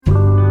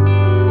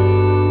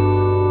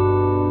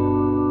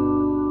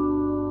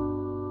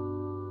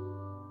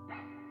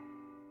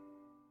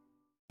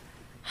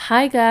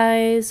Hi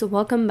guys,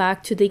 welcome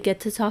back to the Get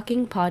to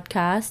Talking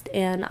podcast,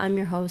 and I'm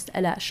your host,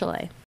 Ella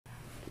Chalet.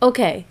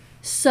 Okay,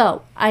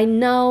 so I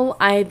know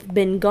I've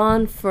been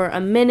gone for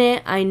a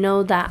minute. I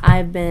know that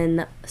I've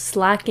been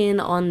slacking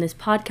on this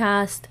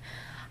podcast.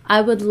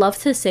 I would love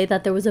to say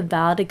that there was a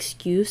valid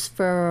excuse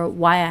for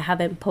why I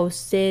haven't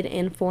posted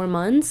in 4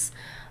 months,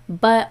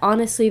 but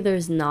honestly,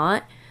 there's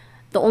not.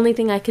 The only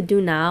thing I could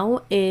do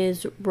now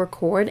is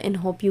record and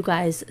hope you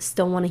guys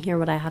still want to hear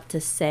what I have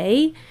to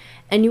say.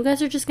 And you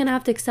guys are just going to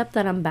have to accept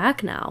that I'm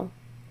back now.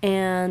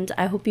 And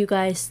I hope you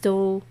guys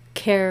still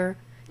care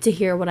to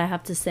hear what I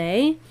have to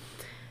say.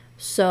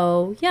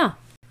 So, yeah.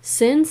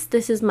 Since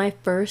this is my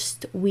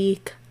first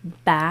week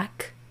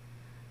back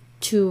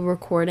to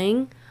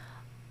recording,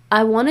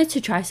 I wanted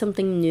to try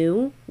something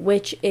new,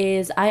 which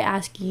is I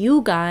ask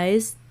you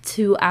guys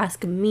to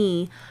ask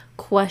me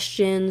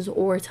questions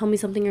or tell me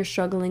something you're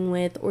struggling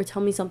with or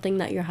tell me something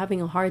that you're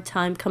having a hard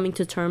time coming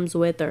to terms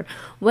with or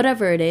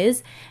whatever it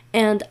is,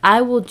 and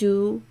I will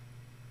do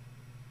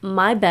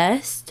my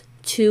best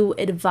to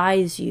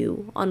advise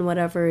you on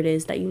whatever it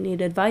is that you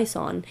need advice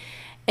on.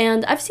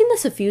 And I've seen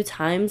this a few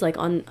times, like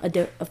on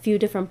a few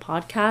different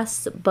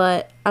podcasts,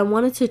 but I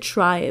wanted to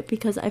try it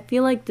because I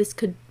feel like this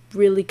could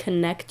really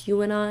connect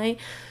you and I.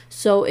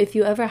 So if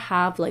you ever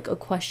have like a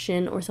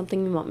question or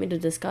something you want me to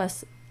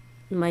discuss,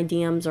 my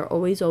DMs are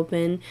always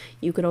open.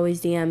 You could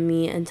always DM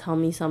me and tell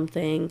me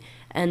something,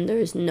 and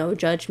there's no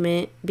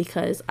judgment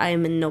because I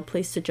am in no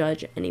place to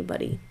judge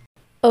anybody.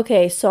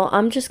 Okay, so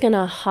I'm just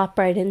gonna hop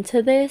right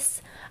into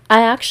this.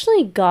 I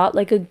actually got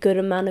like a good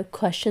amount of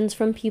questions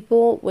from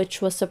people,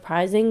 which was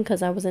surprising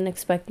because I wasn't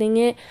expecting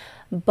it.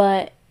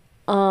 But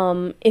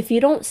if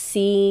you don't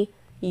see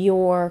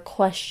your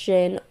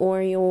question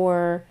or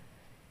your,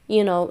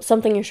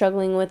 something you're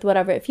struggling with,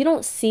 whatever, if you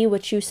don't see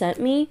what you sent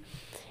me,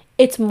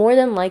 it's more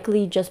than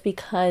likely just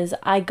because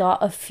I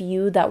got a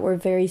few that were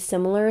very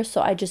similar, so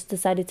I just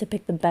decided to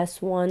pick the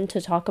best one to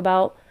talk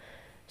about.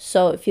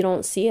 So if you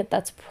don't see it,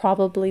 that's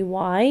probably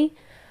why.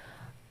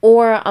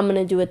 Or I'm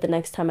going to do it the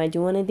next time I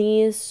do one of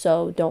these,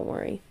 so don't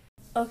worry.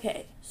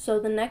 Okay, so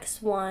the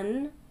next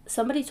one,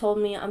 somebody told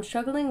me I'm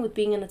struggling with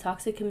being in a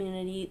toxic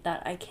community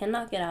that I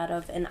cannot get out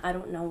of and I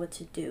don't know what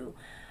to do.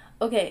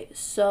 Okay,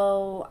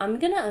 so I'm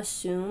going to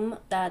assume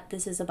that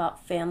this is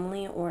about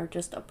family or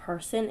just a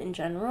person in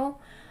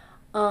general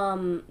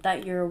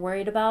that you're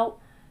worried about.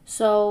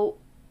 So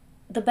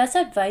the best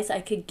advice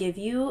I could give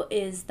you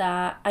is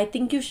that I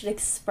think you should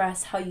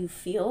express how you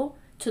feel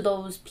to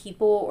those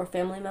people or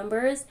family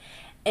members.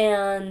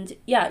 And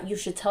yeah, you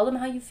should tell them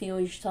how you feel.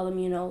 You should tell them,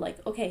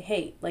 like, okay,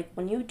 hey, like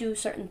when you do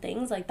certain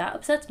things, like that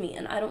upsets me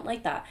and I don't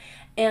like that.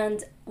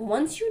 And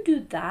once you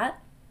do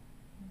that,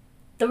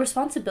 the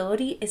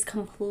responsibility is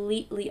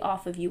completely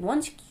off of you.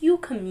 Once you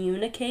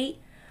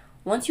communicate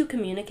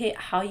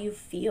how you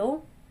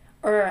feel,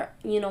 or,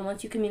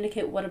 once you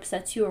communicate what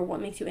upsets you or what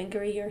makes you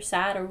angry or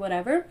sad or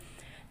whatever,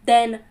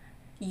 then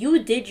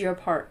you did your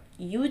part.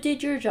 You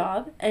did your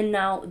job, and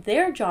now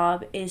their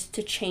job is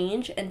to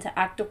change and to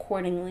act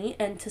accordingly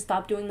and to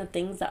stop doing the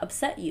things that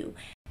upset you.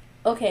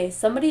 Okay,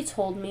 somebody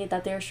told me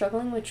that they're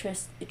struggling with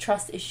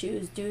trust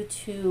issues due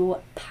to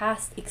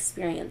past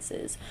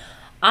experiences.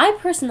 I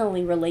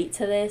personally relate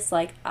to this.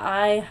 Like,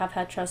 I have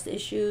had trust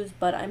issues,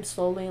 but I'm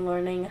slowly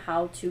learning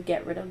how to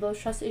get rid of those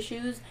trust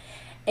issues.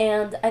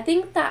 And I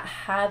think that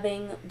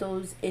having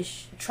those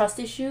trust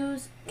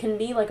issues can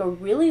be like a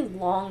really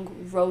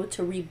long road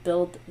to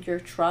rebuild your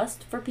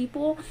trust for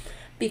people,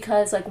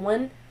 because like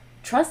when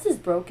trust is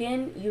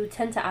broken, you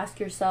tend to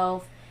ask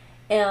yourself,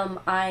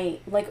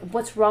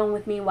 what's wrong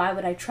with me? Why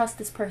would I trust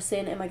this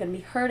person? Am I going to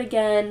be hurt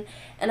again?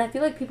 And I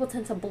feel like people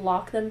tend to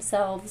block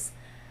themselves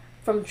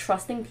from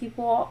trusting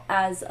people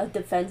as a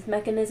defense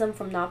mechanism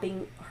from not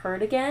being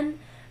hurt again,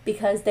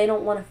 because they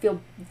don't want to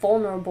feel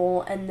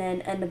vulnerable and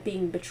then end up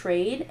being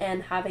betrayed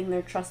and having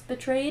their trust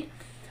betrayed.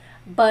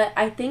 But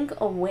I think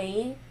a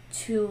way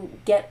to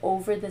get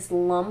over this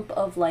lump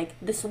of like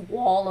this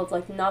wall of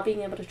like not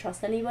being able to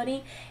trust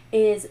anybody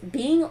is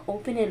being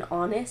open and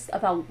honest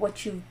about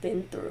what you've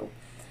been through.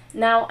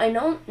 Now, I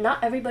know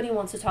not everybody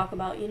wants to talk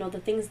about, the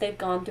things they've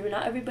gone through.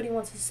 Not everybody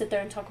wants to sit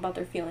there and talk about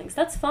their feelings.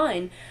 That's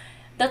fine.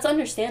 That's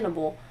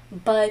understandable.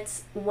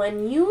 But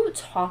when you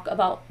talk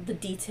about the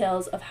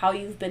details of how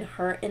you've been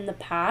hurt in the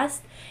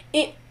past,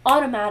 it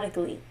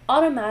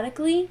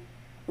automatically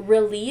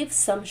relieves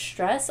some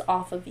stress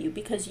off of you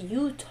because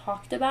you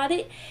talked about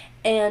it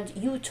and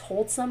you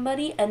told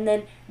somebody, and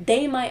then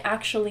they might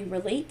actually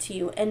relate to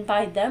you. And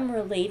by them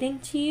relating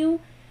to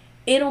you,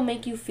 it'll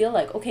make you feel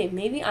like, okay,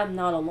 maybe I'm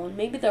not alone.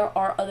 Maybe there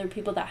are other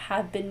people that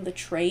have been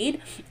betrayed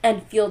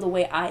and feel the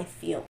way I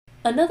feel.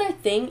 Another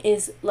thing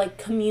is like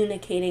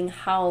communicating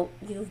how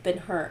you've been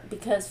hurt,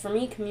 because for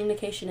me,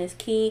 communication is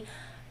key.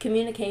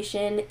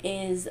 Communication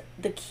is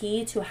the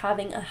key to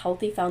having a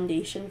healthy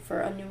foundation for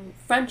a new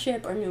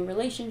friendship or new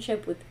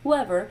relationship with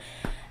whoever.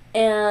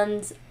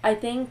 And I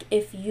think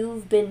if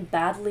you've been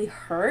badly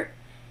hurt,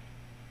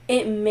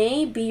 it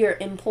may be your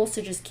impulse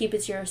to just keep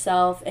it to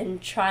yourself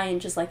and try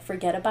and just like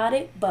forget about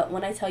it. But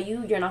when I tell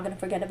you, you're not going to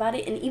forget about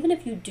it. And even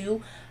if you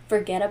do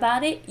forget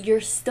about it,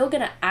 you're still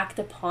going to act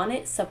upon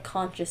it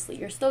subconsciously.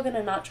 You're still going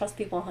to not trust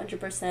people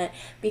 100%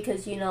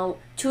 because,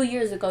 2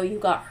 years ago you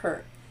got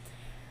hurt.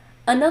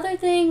 Another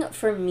thing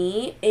for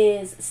me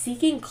is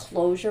seeking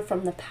closure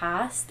from the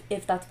past,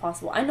 if that's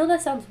possible. I know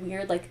that sounds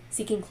weird, like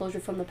seeking closure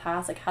from the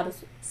past. Like, how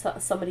does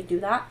somebody do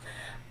that?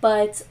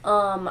 But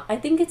I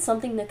think it's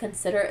something to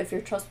consider if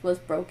your trust was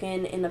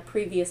broken in a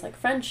previous like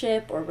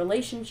friendship or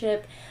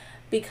relationship,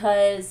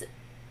 because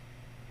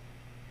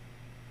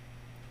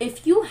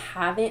if you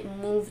haven't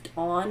moved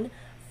on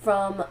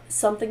from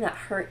something that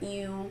hurt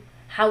you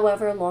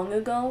however long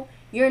ago,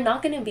 you're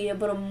not going to be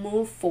able to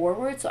move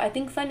forward. So I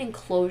think finding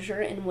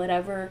closure in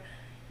whatever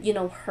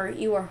hurt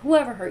you or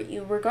whoever hurt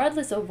you,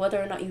 regardless of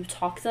whether or not you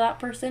talk to that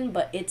person,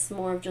 but it's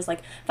more of just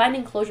like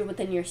finding closure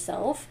within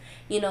yourself,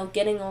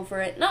 getting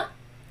over it.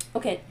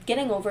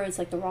 Getting over is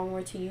like the wrong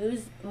word to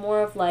use.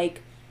 More of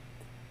like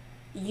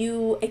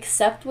you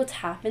accept what's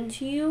happened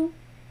to you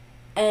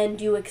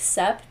and you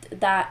accept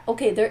that,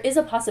 okay, there is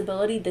a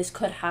possibility this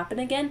could happen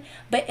again,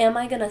 but am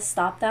I going to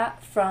stop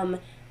that from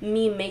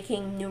me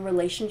making new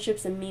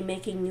relationships and me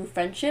making new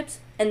friendships?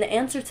 And the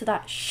answer to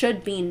that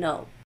should be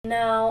no.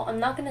 Now, I'm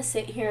not going to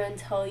sit here and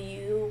tell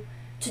you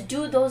to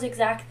do those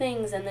exact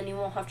things and then you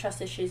won't have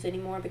trust issues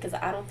anymore, because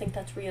I don't think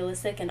that's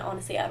realistic, and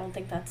honestly, I don't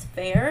think that's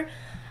fair.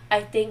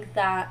 I think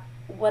that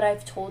what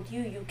I've told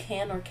you, you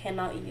can or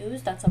cannot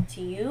use. That's up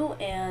to you,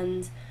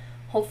 and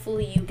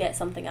hopefully you get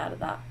something out of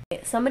that.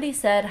 Somebody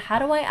said, how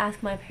do I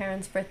ask my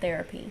parents for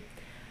therapy?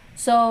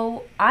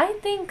 So I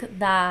think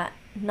that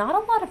not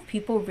a lot of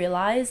people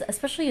realize,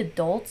 especially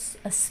adults,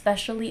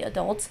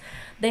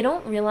 they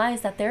don't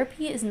realize that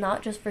therapy is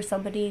not just for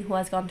somebody who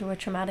has gone through a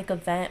traumatic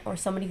event or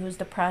somebody who's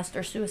depressed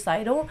or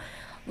suicidal.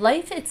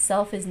 Life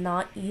itself is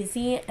not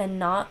easy and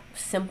not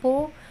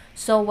simple.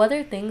 So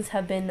whether things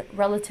have been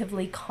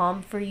relatively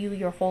calm for you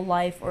your whole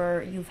life,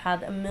 or you've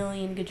had a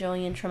million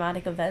gajillion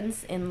traumatic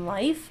events in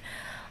life,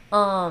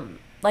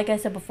 like I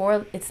said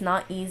before, it's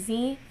not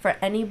easy for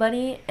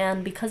anybody,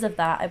 and because of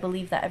that, I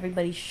believe that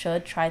everybody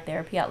should try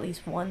therapy at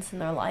least once in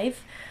their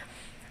life.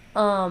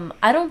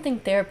 I don't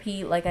think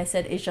therapy, like I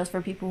said, is just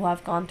for people who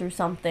have gone through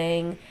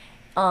something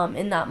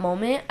in that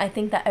moment. I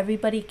think that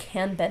everybody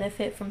can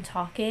benefit from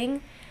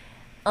talking.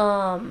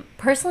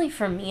 Personally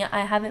for me,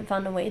 I haven't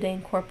found a way to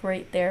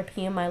incorporate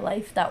therapy in my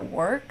life that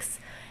works,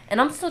 and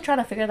I'm still trying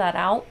to figure that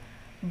out.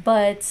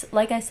 But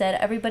like I said,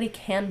 everybody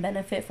can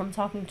benefit from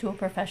talking to a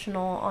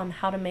professional on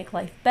how to make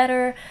life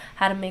better,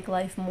 how to make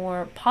life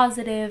more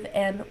positive,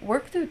 and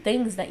work through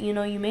things that, you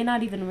may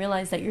not even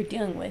realize that you're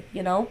dealing with,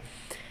 You know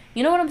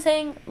what I'm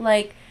saying?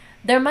 Like,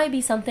 there might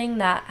be something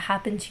that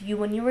happened to you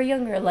when you were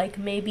younger, like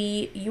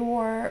maybe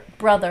your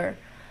brother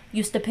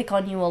used to pick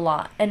on you a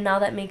lot, and now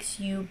that makes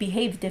you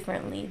behave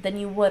differently than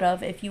you would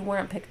have if you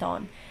weren't picked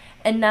on.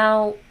 And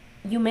now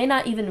you may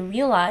not even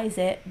realize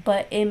it,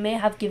 but it may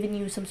have given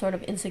you some sort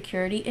of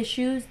insecurity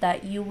issues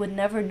that you would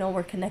never know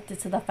were connected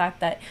to the fact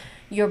that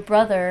your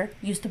brother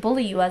used to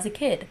bully you as a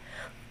kid.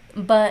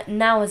 But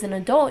now as an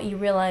adult, you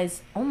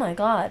realize, oh my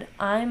God,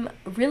 I'm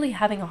really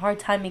having a hard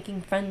time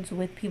making friends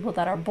with people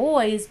that are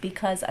boys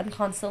because I'm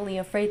constantly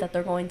afraid that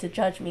they're going to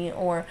judge me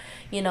or,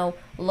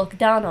 look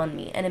down on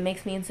me. And it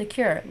makes me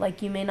insecure.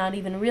 Like, you may not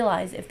even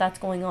realize if that's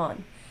going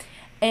on.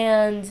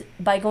 And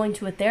by going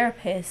to a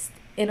therapist,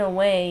 in a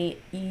way,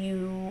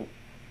 you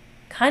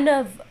kind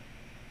of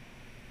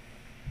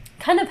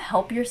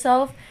help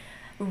yourself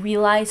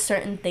realize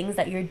certain things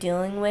that you're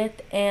dealing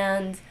with.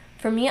 And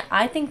for me,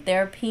 I think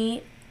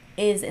therapy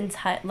is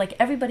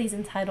everybody's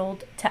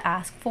entitled to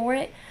ask for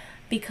it,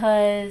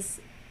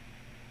 because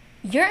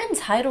you're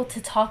entitled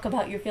to talk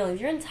about your feelings.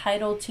 You're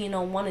entitled to,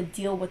 want to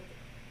deal with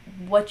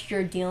what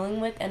you're dealing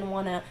with and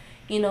want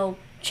to,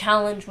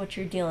 challenge what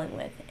you're dealing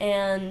with.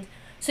 And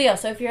so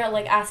if you're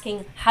like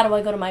asking, how do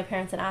I go to my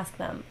parents and ask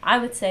them? I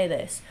would say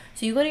this.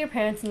 So you go to your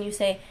parents and you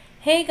say,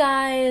 hey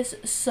guys,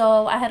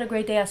 so I had a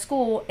great day at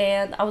school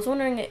and I was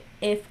wondering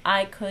if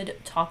I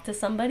could talk to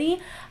somebody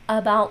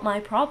about my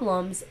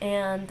problems,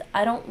 and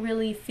I don't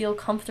really feel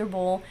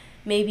comfortable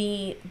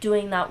maybe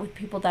doing that with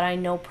people that I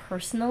know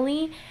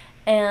personally,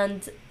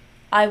 and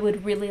I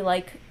would really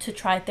like to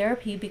try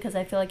therapy because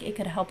I feel like it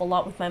could help a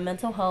lot with my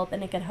mental health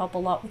and it could help a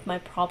lot with my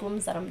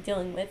problems that I'm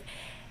dealing with,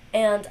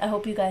 and I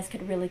hope you guys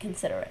could really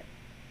consider it.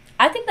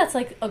 I think that's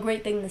like a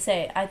great thing to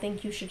say. I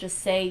think you should just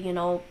say,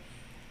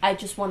 I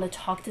just want to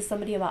talk to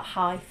somebody about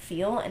how I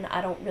feel, and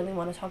I don't really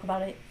want to talk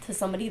about it to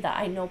somebody that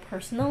I know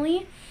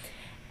personally.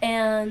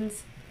 And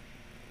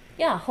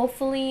yeah,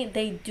 hopefully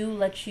they do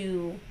let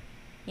you,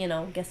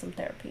 get some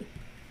therapy.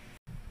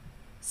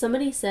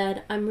 Somebody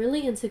said, I'm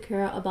really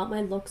insecure about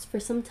my looks for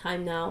some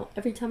time now.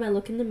 Every time I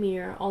look in the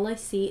mirror, all I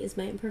see is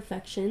my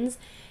imperfections.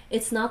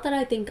 It's not that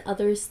I think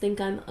others think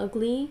I'm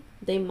ugly.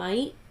 They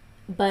might.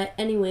 But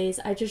anyways,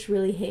 I just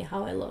really hate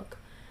how I look.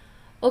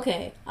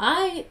 Okay,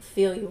 I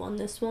feel you on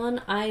this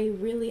one. I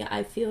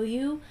feel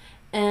you.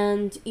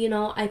 And,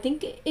 I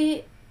think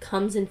it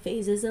comes in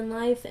phases in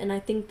life, and I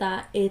think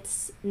that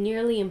it's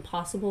nearly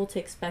impossible to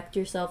expect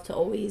yourself to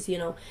always,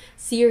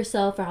 see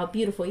yourself for how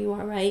beautiful you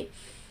are, right?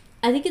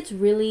 I think it's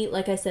really,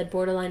 like I said,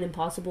 borderline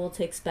impossible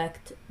to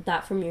expect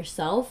that from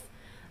yourself.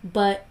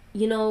 But,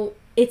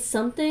 it's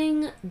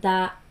something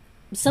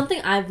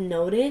I've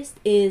noticed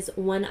is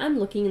when I'm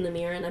looking in the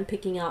mirror and I'm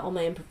picking out all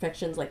my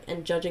imperfections, like,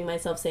 and judging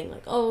myself, saying,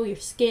 like, oh, your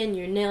skin,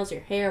 your nails,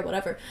 your hair,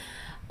 whatever.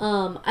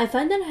 I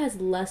find that it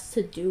has less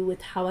to do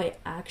with how I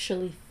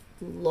actually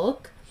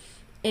look,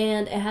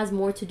 and it has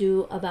more to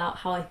do about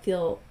how I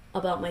feel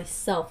about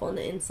myself on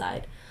the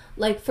inside.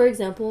 Like, for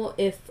example,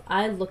 if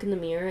I look in the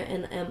mirror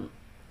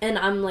and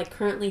I'm like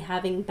currently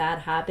having bad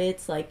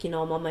habits, like, I'm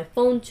on my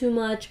phone too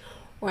much,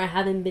 or I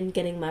haven't been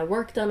getting my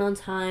work done on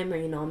time, or,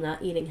 I'm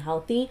not eating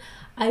healthy,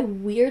 I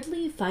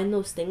weirdly find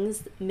those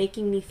things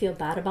making me feel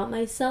bad about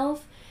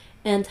myself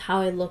and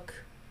how I look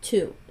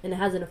too. And it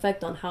has an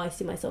effect on how I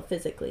see myself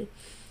physically.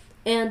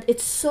 And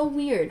it's so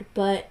weird,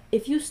 but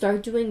if you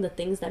start doing the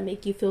things that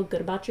make you feel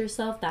good about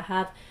yourself that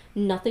have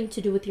nothing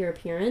to do with your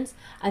appearance,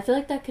 I feel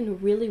like that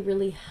can really,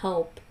 really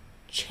help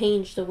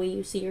change the way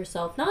you see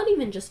yourself, not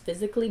even just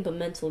physically, but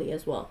mentally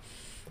as well.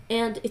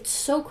 And it's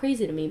so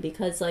crazy to me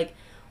because, like,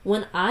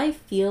 when I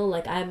feel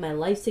like I have my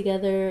life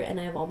together and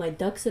I have all my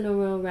ducks in a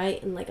row,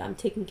 right, and like I'm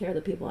taking care of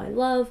the people I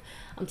love,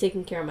 I'm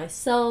taking care of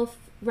myself,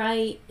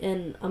 right,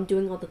 and I'm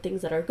doing all the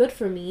things that are good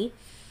for me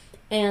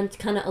and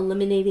kind of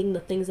eliminating the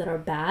things that are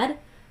bad,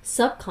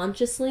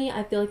 subconsciously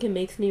I feel like it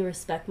makes me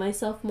respect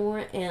myself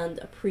more and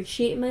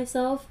appreciate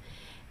myself.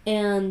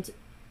 And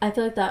I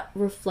feel like that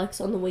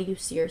reflects on the way you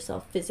see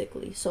yourself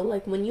physically. So,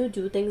 like, when you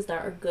do things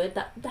that are good,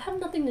 that have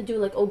nothing to do,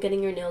 like, oh,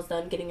 getting your nails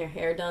done, getting your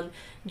hair done,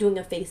 doing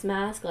a face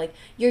mask, like,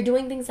 you're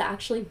doing things that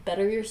actually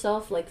better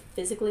yourself, like,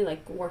 physically,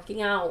 like,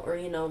 working out or,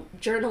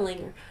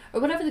 journaling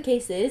or whatever the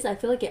case is, I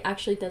feel like it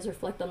actually does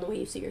reflect on the way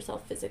you see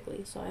yourself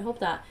physically. So I hope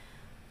that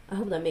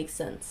makes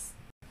sense.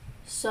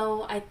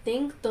 So I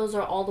think those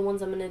are all the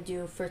ones I'm going to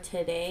do for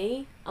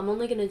today. I'm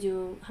only going to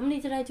do, how many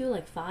did I do?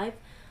 Like 5?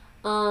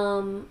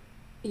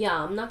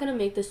 Yeah, I'm not going to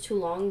make this too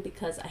long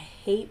because I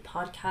hate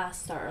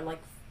podcasts that are like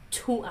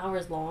 2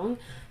 hours long.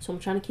 So I'm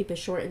trying to keep it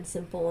short and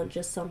simple and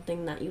just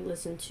something that you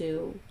listen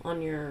to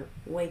on your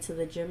way to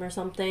the gym or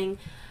something.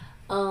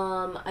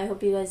 I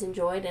hope you guys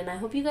enjoyed, and I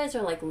hope you guys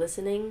are like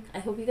listening. I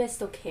hope you guys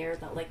still care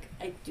that like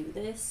I do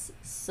this.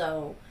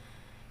 So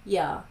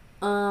yeah.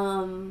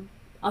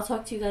 I'll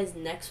talk to you guys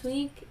next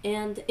week,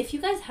 and if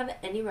you guys have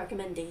any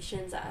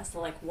recommendations as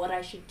to like what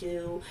I should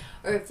do,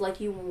 or if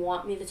like you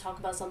want me to talk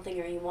about something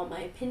or you want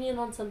my opinion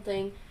on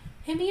something,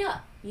 hit me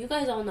up. You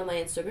guys all know my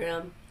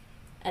Instagram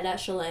at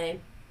Chalet.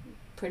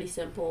 Pretty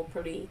simple,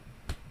 pretty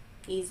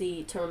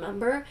easy to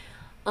remember.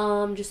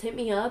 Just hit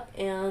me up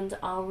and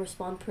I'll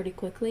respond pretty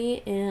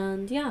quickly,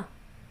 and yeah,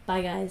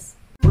 bye guys.